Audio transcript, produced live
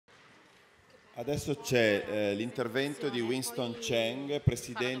Adesso c'è l'intervento di Winston Cheng,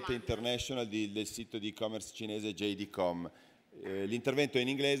 presidente international del sito di e-commerce cinese JD.com. L'intervento è in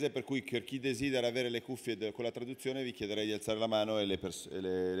inglese, per cui per chi desidera avere le cuffie con la traduzione vi chiederei di alzare la mano e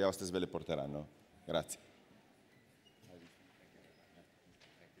le hostess ve le porteranno. Grazie.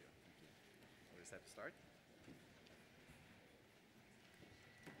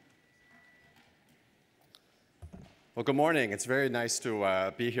 Well, good morning. It's very nice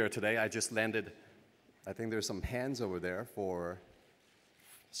to be here today. I just landed. I think there's some hands over there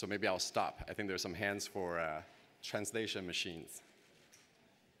so maybe I'll stop. I think there's some hands for translation machines.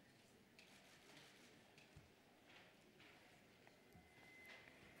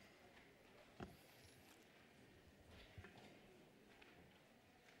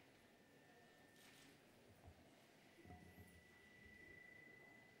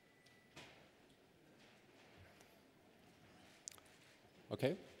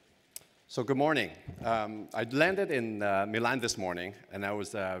 Okay. So good morning. I landed in Milan this morning, and I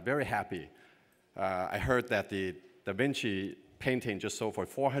was very happy. I heard that the Da Vinci painting just sold for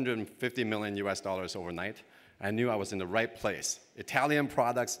 $450 million overnight. I knew I was in the right place. Italian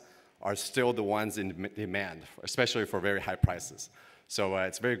products are still the ones in demand, especially for very high prices. So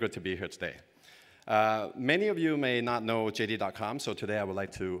it's very good to be here today. Many of you may not know JD.com, so today I would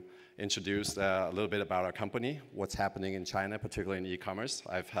like to introduce a little bit about our company, what's happening in China, particularly in e-commerce.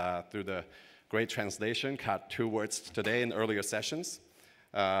 I've, through the great translation, caught two words today in earlier sessions,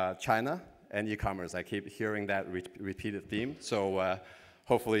 China and e-commerce. I keep hearing that repeated theme, so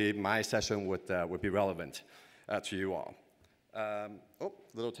hopefully my session would be relevant to you all. Oh,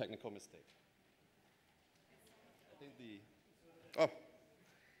 little technical mistake. I think oh.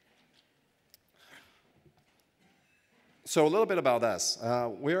 So a little bit about us.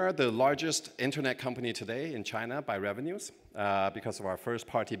 We are the largest internet company today in China by revenues. Because of our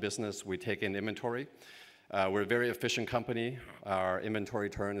first-party business, we take in inventory. We're a very efficient company. Our inventory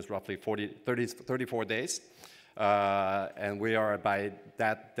turn is roughly 34 days. And we are, by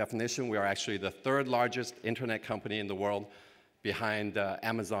that definition, we are actually the third largest internet company in the world behind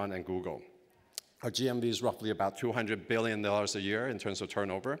Amazon and Google. Our GMV is roughly about $200 billion a year in terms of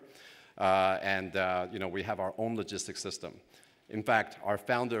turnover. We have our own logistics system. In fact, our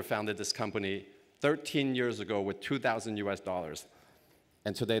founder founded this company 13 years ago with $2,000.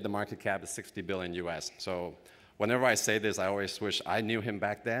 And today the market cap is $60 billion US. So whenever I say this, I always wish I knew him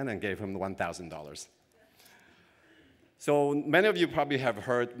back then and gave him $1,000. So many of you probably have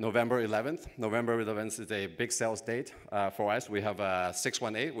heard November 11th. November 11th is a big sales date for us. We have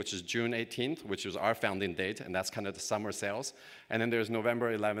 618, which is June 18th, which is our founding date, and that's kind of the summer sales. And then there's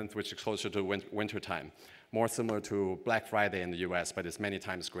November 11th, which is closer to winter time, more similar to Black Friday in the US, but it's many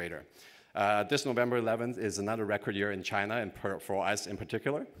times greater. This November 11th is another record year in China, and for us in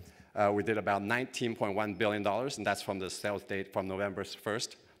particular. We did about $19.1 billion, and that's from the sales date from November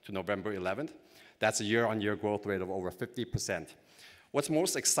 1st to November 11th. That's a year-on-year growth rate of over 50%. What's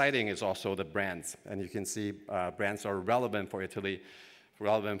most exciting is also the brands. And you can see brands are relevant for Italy,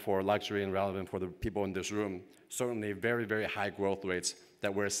 relevant for luxury, and relevant for the people in this room. Certainly very, very high growth rates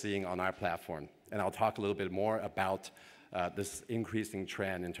that we're seeing on our platform. And I'll talk a little bit more about this increasing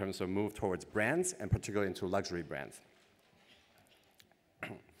trend in terms of move towards brands, and particularly into luxury brands.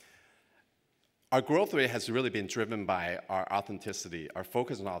 Our growth rate has really been driven by our authenticity, our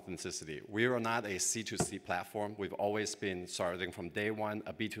focus on authenticity. We are not a C2C platform. We've always been, starting from day one,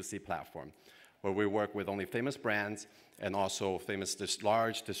 a B2C platform, where we work with only famous brands and also famous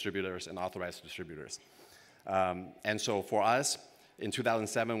large distributors and authorized distributors. And so for us, in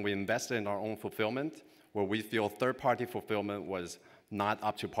 2007, we invested in our own fulfillment, where we feel third-party fulfillment was not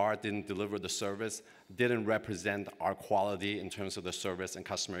up to par, didn't deliver the service, didn't represent our quality in terms of the service and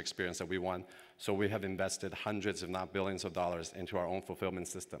customer experience that we want. So we have invested hundreds, if not billions of dollars into our own fulfillment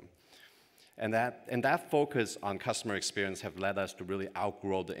system. And that focus on customer experience have led us to really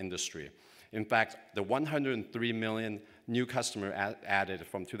outgrow the industry. In fact, the 103 million new customer added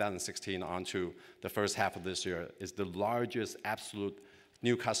from 2016 onto the first half of this year is the largest absolute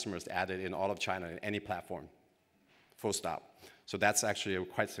new customers added in all of China in any platform, full stop. So that's actually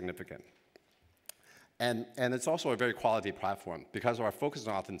quite significant. And it's also a very quality platform because of our focus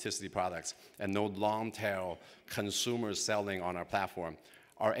on authenticity products and no long-tail consumers selling on our platform.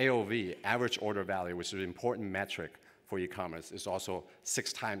 Our AOV, average order value, which is an important metric for e-commerce, is also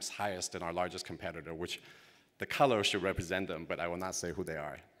 6 times highest than our largest competitor, which the color should represent them, but I will not say who they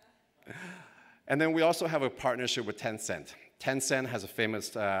are. And then we also have a partnership with Tencent. Tencent has a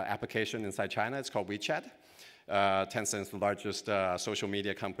famous application inside China. It's called WeChat. Tencent is the largest social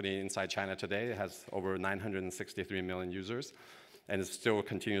media company inside China today. It has over 963 million users. and it still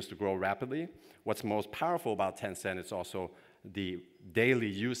continues to grow rapidly. What's most powerful about Tencent is also the daily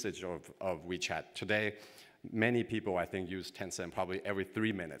usage of WeChat. Today, many people, I think, use Tencent probably every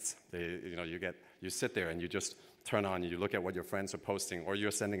 3 minutes. You sit there and you just turn on, you look at what your friends are posting, or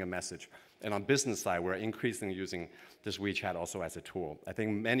you're sending a message. And on business side, we're increasingly using this WeChat also as a tool. I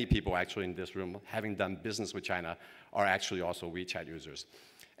think many people actually in this room, having done business with China, are actually also WeChat users.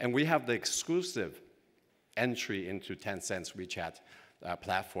 And we have the exclusive entry into Tencent's WeChat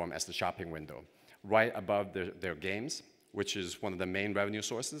platform as the shopping window. Right above their games, which is one of the main revenue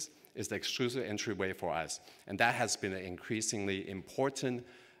sources, is the exclusive entryway for us. And that has been an increasingly important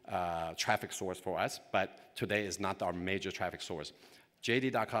traffic source for us, but today is not our major traffic source.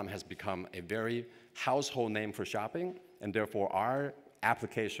 JD.com has become a very household name for shopping, and therefore our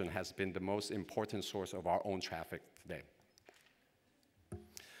application has been the most important source of our own traffic today.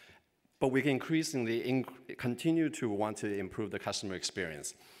 But we increasingly continue to want to improve the customer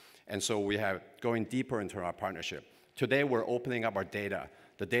experience. And so we are going deeper into our partnership. Today, we're opening up our data,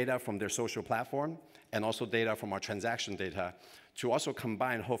 the data from their social platform, and also data from our transaction data, to also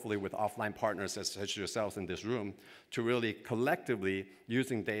combine, hopefully, with offline partners, such as yourselves in this room, to really collectively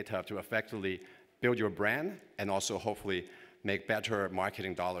using data to effectively build your brand, and also hopefully make better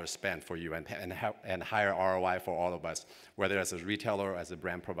marketing dollars spent for you and higher ROI for all of us, whether as a retailer or as a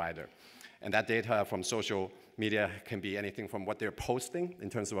brand provider. And that data from social media can be anything from what they're posting in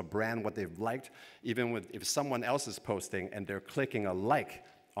terms of a brand, what they've liked, even if someone else is posting and they're clicking a like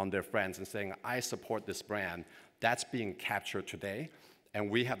on their friends and saying, I support this brand, that's being captured today.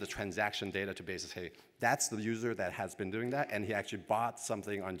 And we have the transaction data to basically say, that's the user that has been doing that, and he actually bought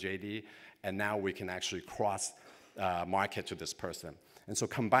something on JD, and now we can actually cross market to this person. And so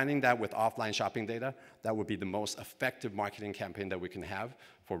combining that with offline shopping data, that would be the most effective marketing campaign that we can have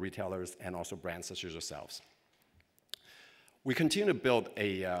for retailers and also brands such as yourselves. We continue to build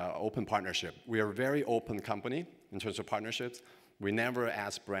an open partnership. We are a very open company in terms of partnerships. We never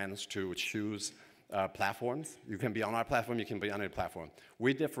ask brands to choose platforms. You can be on our platform, you can be on any platform.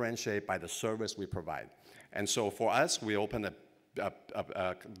 We differentiate by the service we provide. And so for us, we open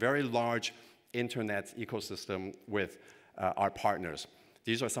a very large internet ecosystem with our partners.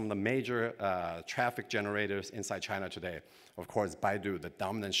 These are some of the major traffic generators inside China today. Of course, Baidu, the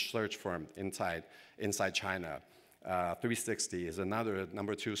dominant search firm inside China. 360 is another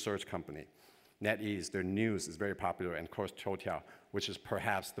 #2 search company. NetEase, their news is very popular, and of course Toutiao, which is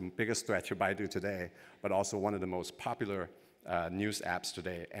perhaps the biggest threat to Baidu today, but also one of the most popular news apps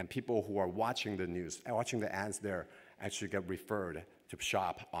today. And people who are watching the news, watching the ads there, actually get referred to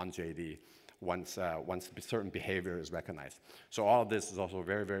shop on JD once certain behavior is recognized. So all of this is also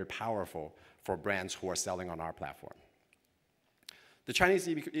very, very powerful for brands who are selling on our platform. The Chinese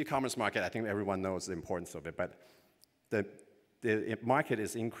e-commerce market, I think everyone knows the importance of it, but the market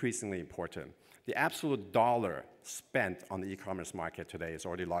is increasingly important. The absolute dollar spent on the e-commerce market today is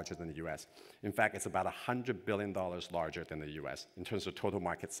already larger than the US. In fact, it's about $100 billion larger than the US in terms of total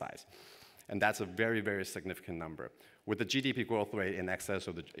market size. And that's a very, very significant number. With the GDP growth rate in excess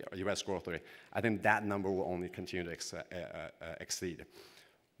of the US growth rate, I think that number will only continue to exceed.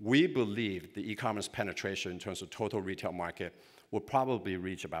 We believe the e-commerce penetration in terms of total retail market will probably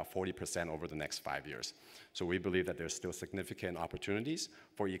reach about 40% over the next 5 years. So we believe that there's still significant opportunities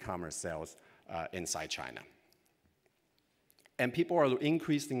for e-commerce sales inside China. And people are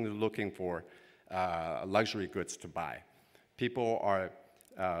increasingly looking for luxury goods to buy. People are,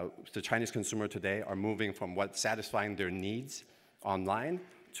 the Chinese consumer today are moving from satisfying their needs online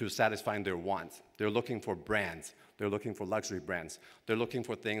to satisfying their wants. They're looking for brands. They're looking for luxury brands. They're looking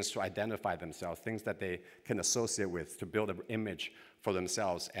for things to identify themselves, things that they can associate with to build an image for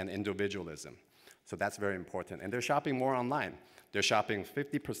themselves and individualism. So that's very important. And they're shopping more online. They're shopping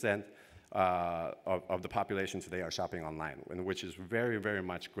 50% of the population today are shopping online, which is very, very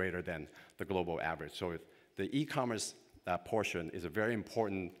much greater than the global average. So the e-commerce portion is a very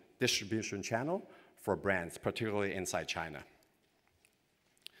important distribution channel for brands, particularly inside China.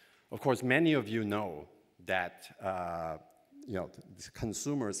 Of course, many of you know that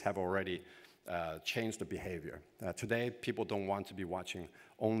consumers have already changed the behavior. Today, people don't want to be watching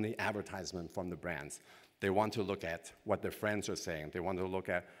only advertisement from the brands. They want to look at what their friends are saying. They want to look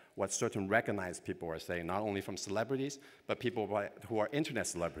at what certain recognized people are saying, not only from celebrities, but people who are internet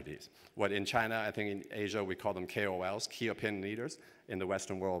celebrities. What in China, I think in Asia, we call them KOLs, key opinion leaders. In the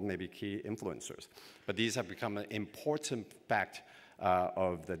Western world, maybe key influencers. But these have become an important fact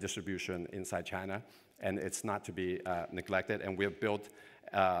of the distribution inside China, and it's not to be neglected. And we have built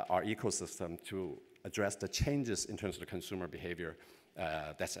our ecosystem to address the changes in terms of the consumer behavior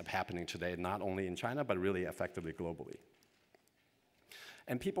that's happening today, not only in China, but really effectively globally.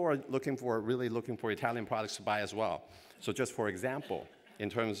 And people are really looking for Italian products to buy as well. So just for example, in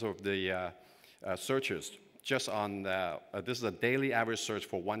terms of the searches, just on this is a daily average search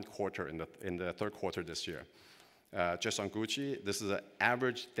for 1 quarter in the third quarter this year. Just on Gucci, this is an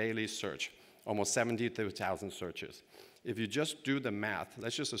average daily search, almost 72,000 searches. If you just do the math,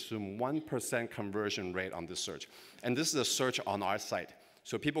 let's just assume 1% conversion rate on this search. And this is a search on our site.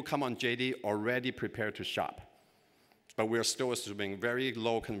 So people come on JD already prepared to shop. But we're still assuming very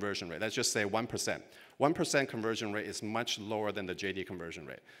low conversion rate. Let's just say 1%. 1% conversion rate is much lower than the JD conversion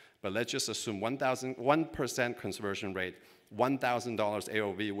rate. But let's just assume 1% conversion rate, $1,000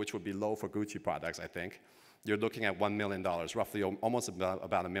 AOV, which would be low for Gucci products, I think. You're looking at $1 million, roughly almost about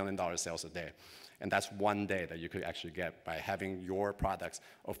 $1 million sales a day. And that's one day that you could actually get by having your products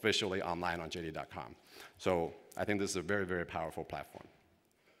officially online on JD.com. So I think this is a very, very powerful platform.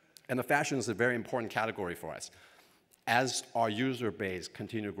 And the fashion is a very important category for us. As our user base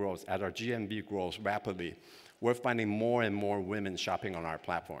continues to grow, as our GMV grows rapidly, we're finding more and more women shopping on our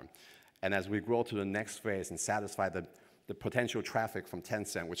platform. And as we grow to the next phase and satisfy the potential traffic from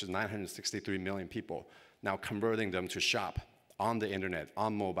Tencent, which is 963 million people, now converting them to shop on the internet,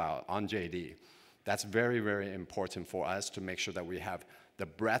 on mobile, on JD, that's very, very important for us to make sure that we have the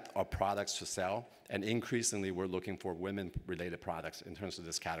breadth of products to sell, and increasingly we're looking for women-related products in terms of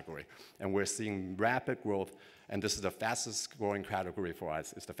this category. And we're seeing rapid growth, and this is the fastest growing category for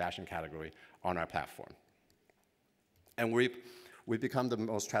us, is the fashion category on our platform. And we've become the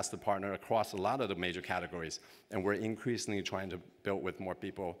most trusted partner across a lot of the major categories, and we're increasingly trying to build with more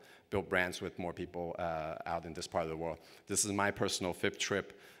people, build brands with more people out in this part of the world. This is my personal 5th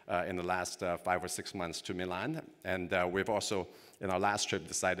trip in the last 5 or 6 months to Milan, and we've also, in our last trip,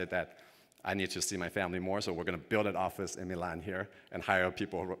 decided that I need to see my family more, so we're going to build an office in Milan here and hire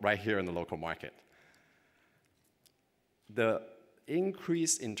people right here in the local market. The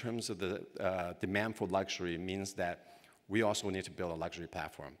increase in terms of the demand for luxury means that we also need to build a luxury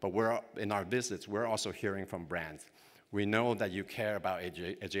platform. But in our visits, we're also hearing from brands. We know that you care about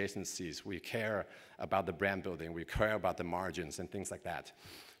adjacencies. We care about the brand building. We care about the margins and things like that.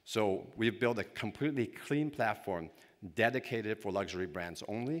 So we've built a completely clean platform dedicated for luxury brands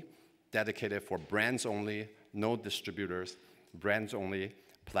only, dedicated for brands only, no distributors, brands only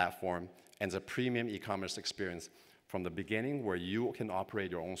platform, and it's a premium e-commerce experience from the beginning where you can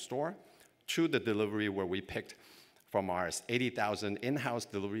operate your own store to the delivery where we picked from our 80,000 in-house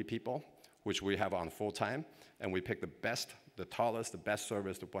delivery people, which we have on full-time, and we pick the best, the tallest, the best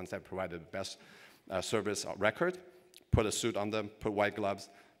service, the ones that provide the best service record, put a suit on them, put white gloves,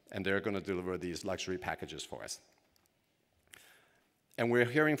 and they're going to deliver these luxury packages for us. And we're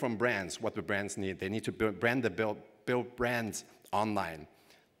hearing from brands what the brands need. They need to build brands online.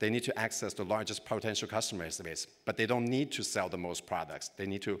 They need to access the largest potential customer base, but they don't need to sell the most products. They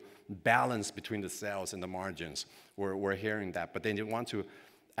need to balance between the sales and the margins. We're hearing that, but they want to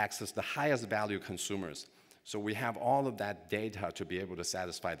access the highest value consumers. So we have all of that data to be able to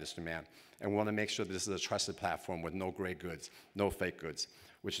satisfy this demand. And we want to make sure this is a trusted platform with no gray goods, no fake goods,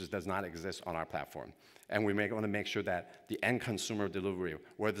 which does not exist on our platform. And we want to make sure that the end consumer delivery,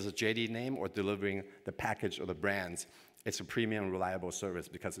 whether it's a JD name or delivering the package or the brands, it's a premium, reliable service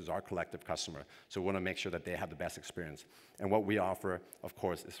because it's our collective customer. So we want to make sure that they have the best experience. And what we offer, of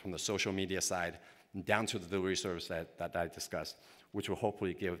course, is from the social media side down to the delivery service that I discussed, which will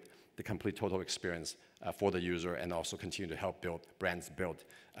hopefully give the complete total experience for the user and also continue to help brands build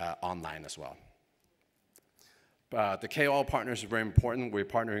online as well. The KOL partners are very important. We're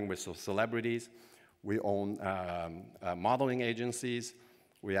partnering with celebrities. We own modeling agencies.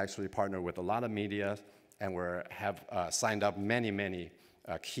 We actually partner with a lot of media, and we have signed up many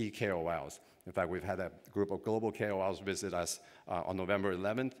key KOLs. In fact, we've had a group of global KOLs visit us on November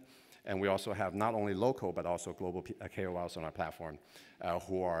 11th, and we also have not only local but also global KOLs on our platform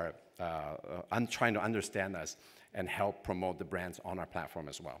who are trying to understand us and help promote the brands on our platform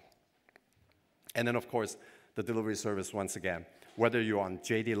as well. And then, of course, the delivery service, once again, whether you're on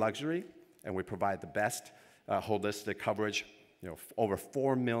JD Luxury, and we provide the best holistic coverage, over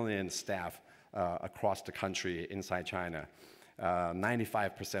 4 million staff across the country inside China.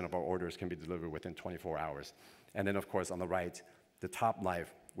 95% of our orders can be delivered within 24 hours. And then, of course, on the right, the Top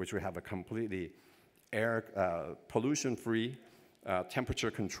Life, which we have a completely air pollution-free,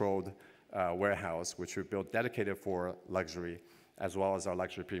 temperature-controlled warehouse, which we built dedicated for luxury, as well as our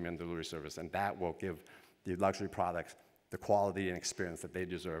luxury premium delivery service. And that will give the luxury products the quality and experience that they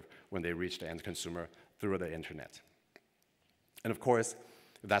deserve when they reach the end consumer through the internet. And of course,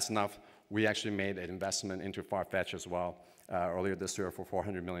 if that's enough, we actually made an investment into Farfetch as well, earlier this year for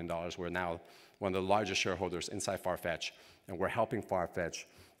 $400 million. We're now one of the largest shareholders inside Farfetch, and we're helping Farfetch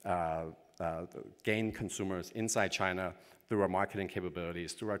gain consumers inside China through our marketing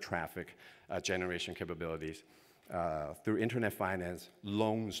capabilities, through our traffic generation capabilities, through internet finance,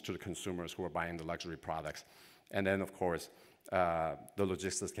 loans to the consumers who are buying the luxury products, and then, of course, the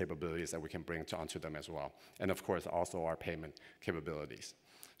logistics capabilities that we can bring onto them as well, and of course, also our payment capabilities.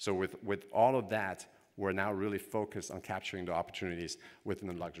 So with all of that, we're now really focused on capturing the opportunities within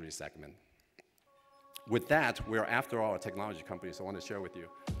the luxury segment. With that, we're after all a technology company, so I want to share with you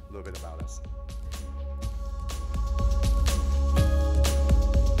a little bit about us.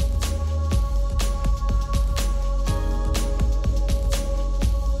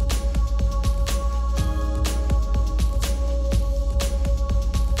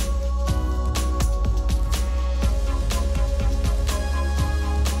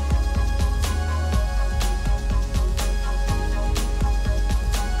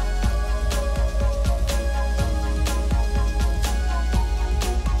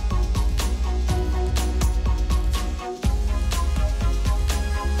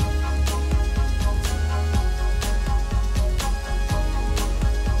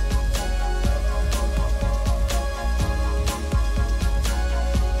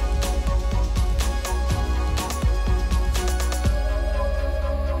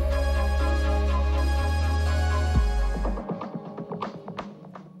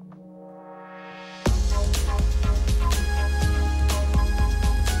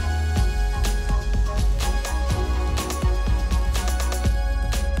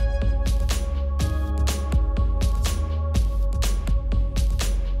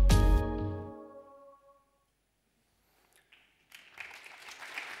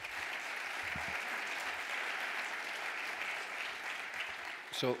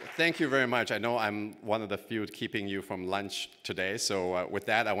 So thank you very much. I know I'm one of the few keeping you from lunch today. So with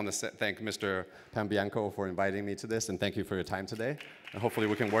that, I want to thank Mr. Pambianco for inviting me to this, and thank you for your time today. And hopefully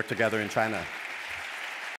we can work together in China.